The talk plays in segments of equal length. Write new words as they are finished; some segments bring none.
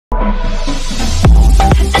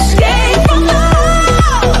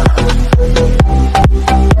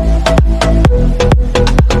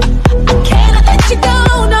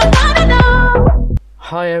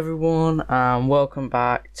welcome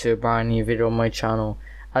back to a brand new video on my channel.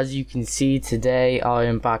 As you can see, today I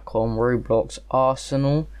am back on Roblox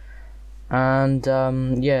Arsenal, and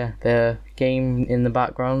yeah, the game in the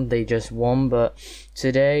background, they just won. But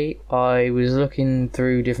today I was looking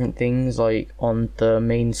through different things like on the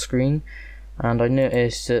main screen, and I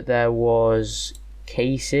noticed that there was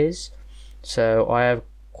cases. So I have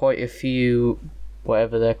quite a few,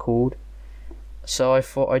 whatever they're called. So I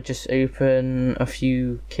thought I'd just open a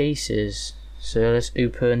few cases. So let's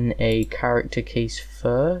open a character case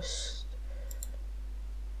first.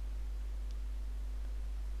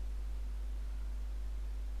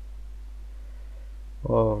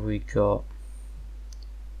 What have we got?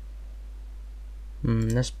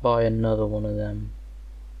 Let's buy another one of them.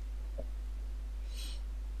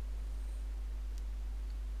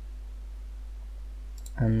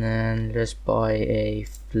 And then let's buy a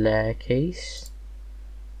flare case.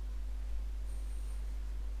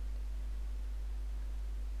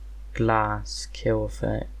 Glass kill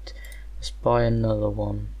effect. Let's buy another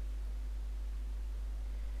one.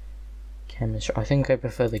 Chemistry. I think I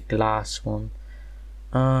prefer the glass one.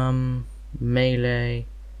 Melee.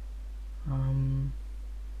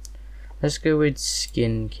 Let's go with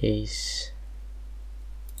skin case.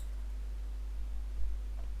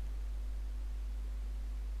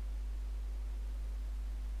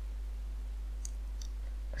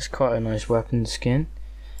 That's quite a nice weapon skin.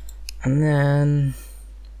 And then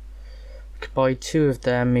could buy 2 of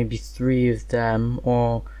them, maybe 3 of them,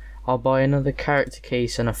 or I'll buy another character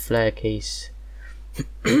case and a flare case.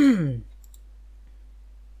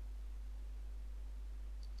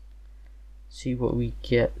 See what we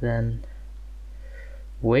get then.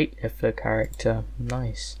 Weightlifter character,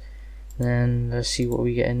 nice. Then let's see what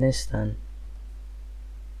we get in this then.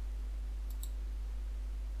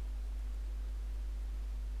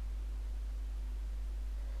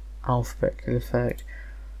 Alphabetical effect.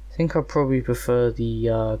 I think I probably prefer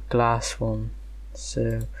the glass one.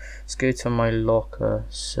 So let's go to my locker.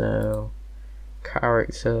 So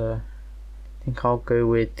character, I think I'll go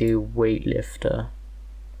with the weightlifter.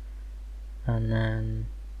 And then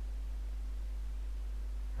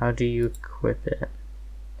how do you equip it?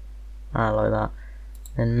 Like that.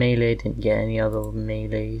 And melee, didn't get any other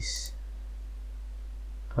melees.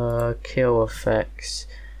 Kill effects,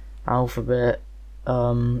 alphabet.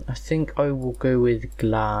 I think I will go with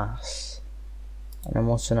glass. And then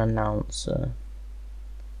what's an announcer?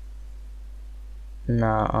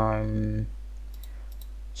 Nah,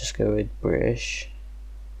 just go with British.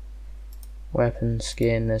 Weapon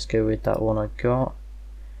skin, let's go with that one I got.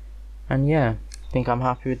 And yeah, I think I'm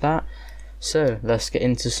happy with that. So let's get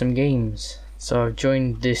into some games. So I've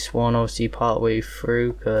joined this one obviously part way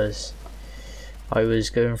through because I was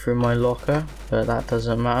going through my locker, but that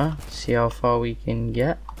doesn't matter. See how far we can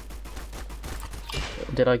get.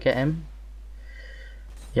 Did I get him?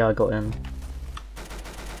 Yeah, I got him.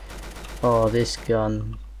 Oh, this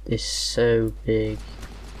gun is so big.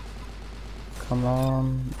 Come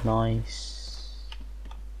on, nice.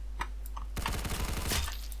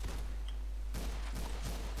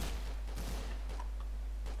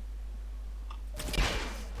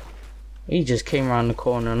 He just came around the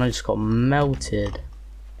corner and I just got melted.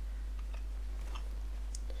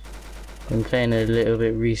 Been playing a little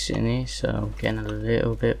bit recently, so I'm getting a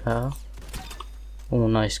little bit better. Oh,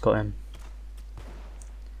 nice, got him.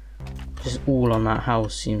 Just all on that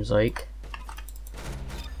house seems like.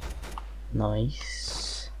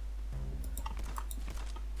 Nice.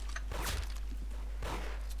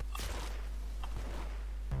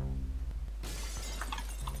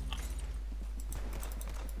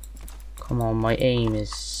 Come on, my aim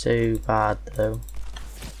is so bad though.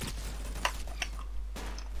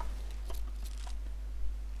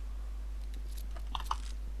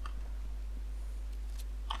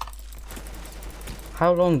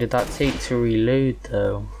 How long did that take to reload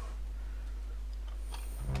though?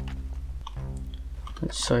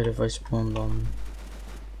 Which side have I spawned on?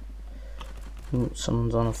 Ooh,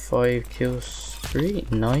 someone's on a 5 kill streak,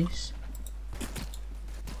 nice.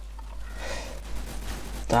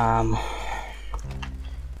 Damn.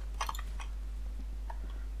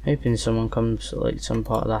 Hoping someone comes to like some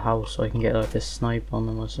part of the house so I can get like a sniper on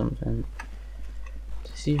them or something.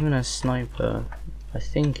 Is even a sniper? I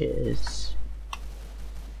think it is.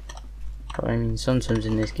 But I mean, sometimes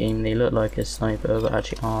in this game they look like a sniper but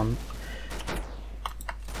actually aren't.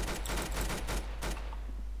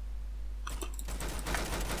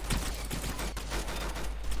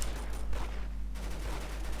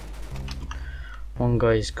 One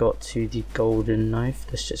guy's got to the golden knife.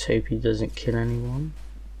 Let's just hope he doesn't kill anyone.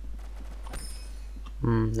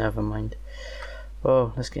 Never mind.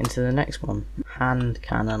 Well, let's get into the next one. hand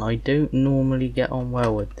cannon. I don't normally get on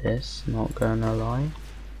well with this, not gonna lie.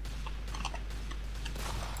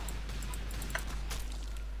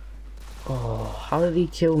 Oh, how did he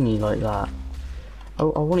kill me like that?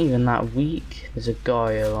 Oh, I wasn't even that weak. There's a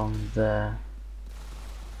guy along there.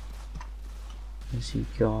 Where's he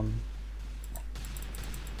gone?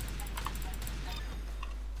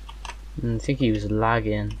 I think he was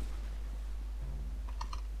lagging.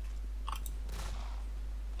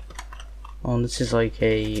 Oh, this is like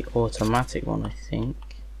a automatic one, I think.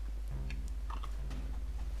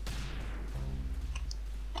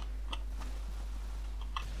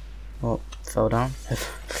 Oh, fell down.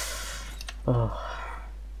 Oh.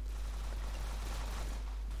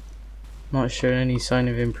 Not showing any sign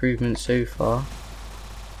of improvement so far.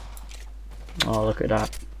 Oh, look at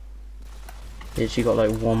that. Literally got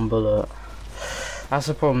like one bullet. That's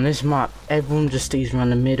the problem. This map, everyone just stays around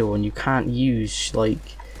the middle, and you can't use like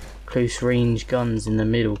close range guns in the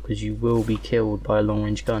middle because you will be killed by a long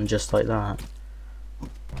range gun just like that.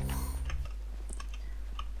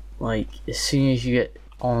 Like, as soon as you get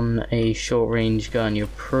on a short range gun, you're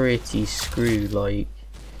pretty screwed, like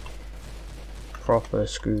proper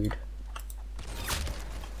screwed.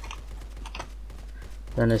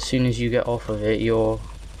 Then as soon as you get off of it, you're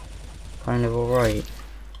kind of alright.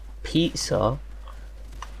 Pizza.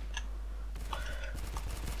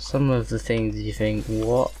 Some of the things you think,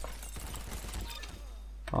 what?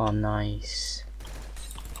 Oh, nice.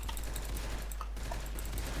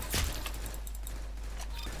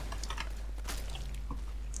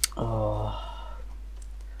 Oh.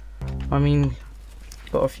 I mean,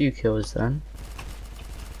 got a few kills then.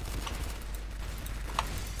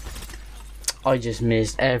 I just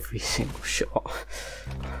missed every single shot.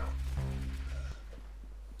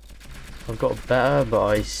 I've got better, but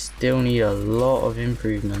I still need a lot of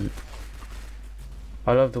improvement.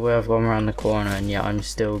 I love the way I've gone around the corner, and yet I'm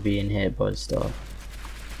still being hit by stuff.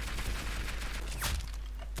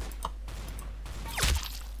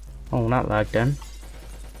 Oh, that lagged then.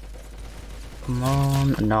 Come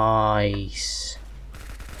on, nice.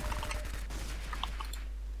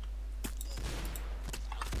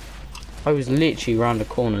 I was literally around the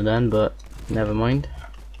corner then, but never mind.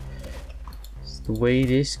 It's the way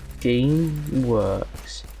this game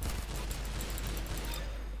works.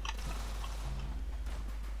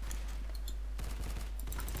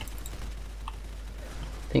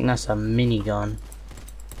 I think that's a minigun.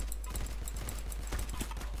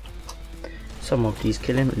 Someone please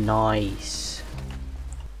kill him. Nice.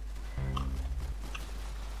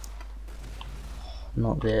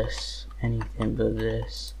 Not this. Anything but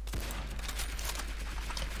this.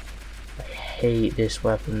 I hate this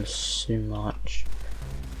weapon so much.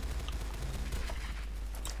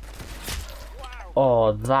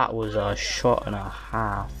 Oh, that was a shot and a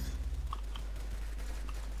half.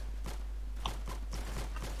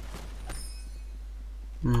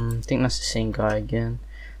 I think that's the same guy again.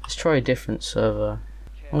 Let's try a different server.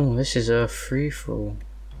 Oh, this is a free-for-all.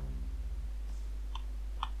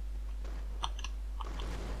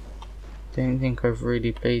 Don't think I've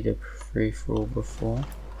really played a free-for-all before.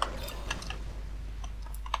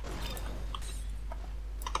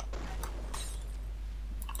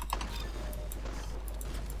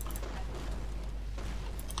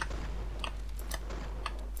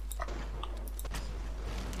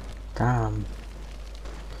 Damn.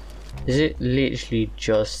 Is it literally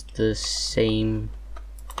just the same,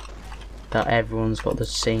 that everyone's got the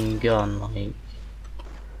same gun, like?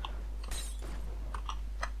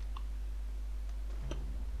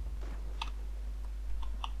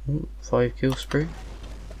 Oh, 5 kill spree.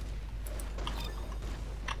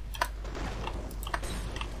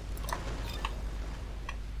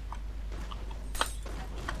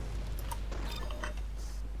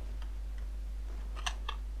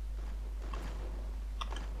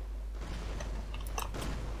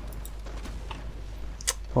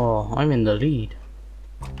 Oh, I'm in the lead.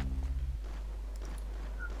 I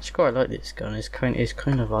quite like this gun. It's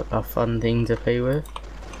kind of like a fun thing to play with.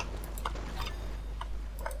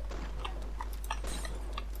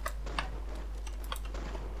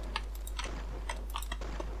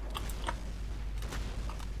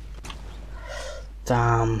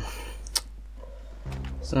 Damn.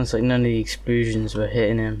 Sounds like none of the explosions were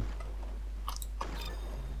hitting him.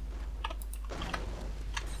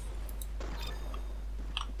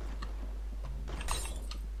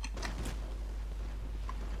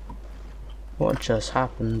 What just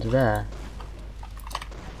happened there?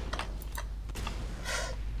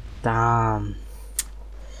 Damn.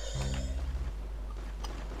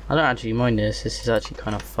 I don't actually mind this. This is actually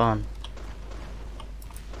kind of fun.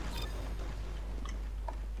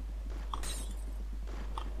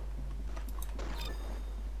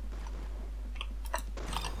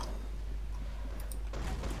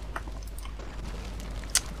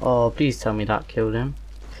 Oh, please tell me that killed him.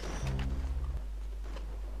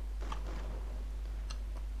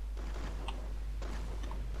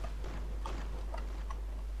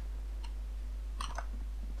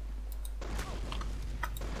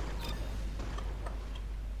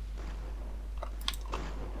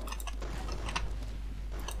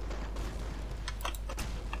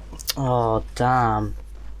 Oh, damn.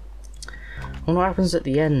 What happens at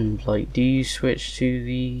the end? Like, do you switch to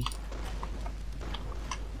the...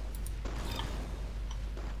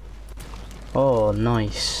 Oh,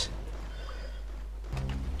 nice.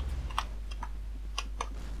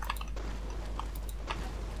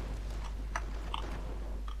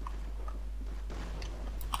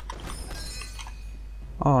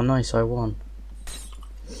 Oh, nice, I won.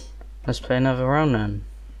 Let's play another round then.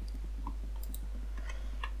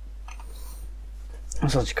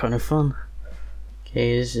 That's actually kind of fun.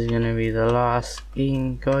 Okay, this is gonna be the last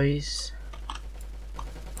game, guys.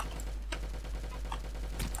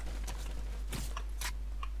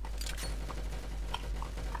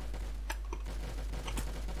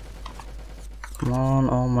 Come on,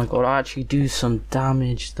 oh my god, I actually do some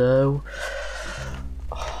damage though.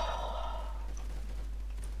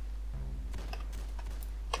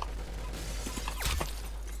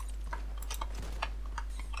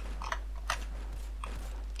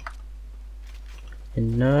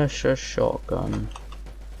 Inertia shotgun.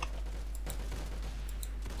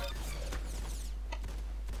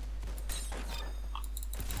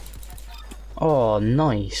 Oh,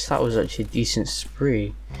 nice. That was actually a decent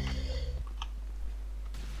spree.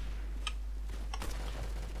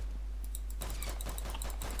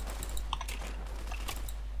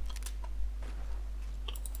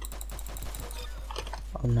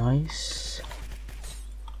 Oh, nice.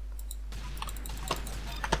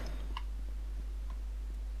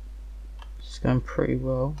 It's going pretty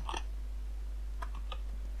well.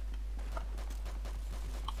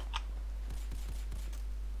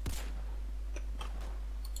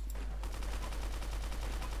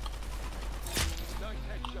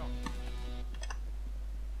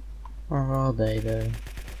 Where are they though?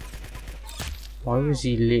 Why was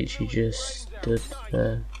he literally just stood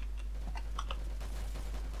there?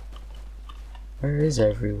 Where is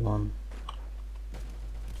everyone?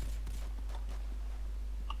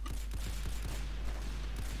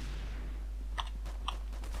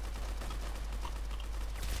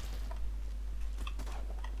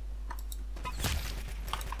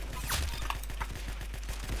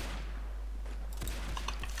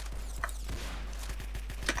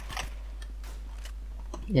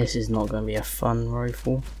 This is not going to be a fun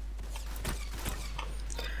rifle.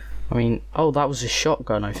 I mean, oh, that was a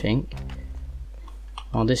shotgun, I think.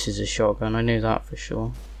 Oh, this is a shotgun, I knew that for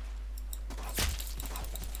sure.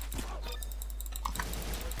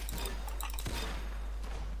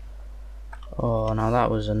 Oh, now that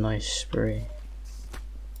was a nice spree.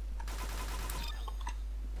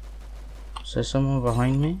 Is there someone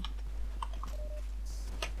behind me?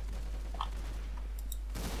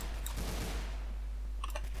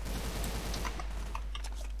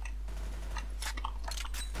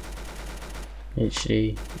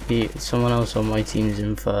 Literally, someone else on my team's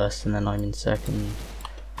in first and then I'm in second.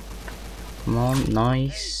 Come on,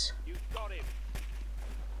 nice.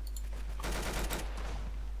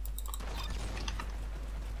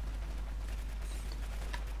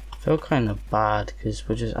 I feel kind of bad because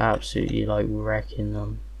we're just absolutely like wrecking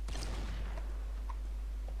them.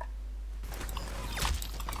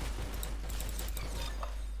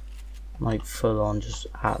 Like full on just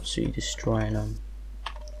absolutely destroying them.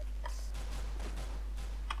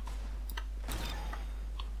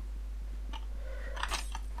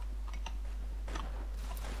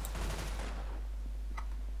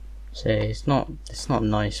 So it's not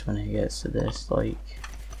nice when it gets to this, like,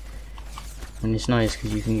 I mean it's nice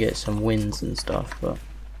because you can get some wins and stuff, but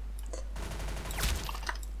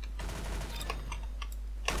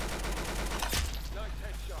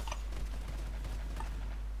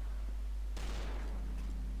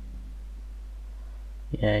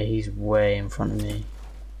yeah, he's way in front of me.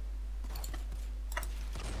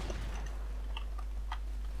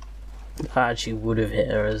 I actually would have hit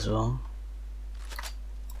her as well.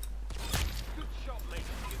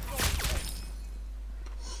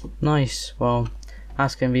 Nice, well,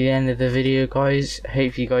 that's going to be the end of the video, guys.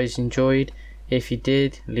 Hope you guys enjoyed. If you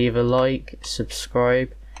did, leave a like,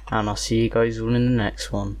 subscribe, and I'll see you guys all in the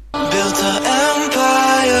next one. Built an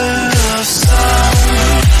empire.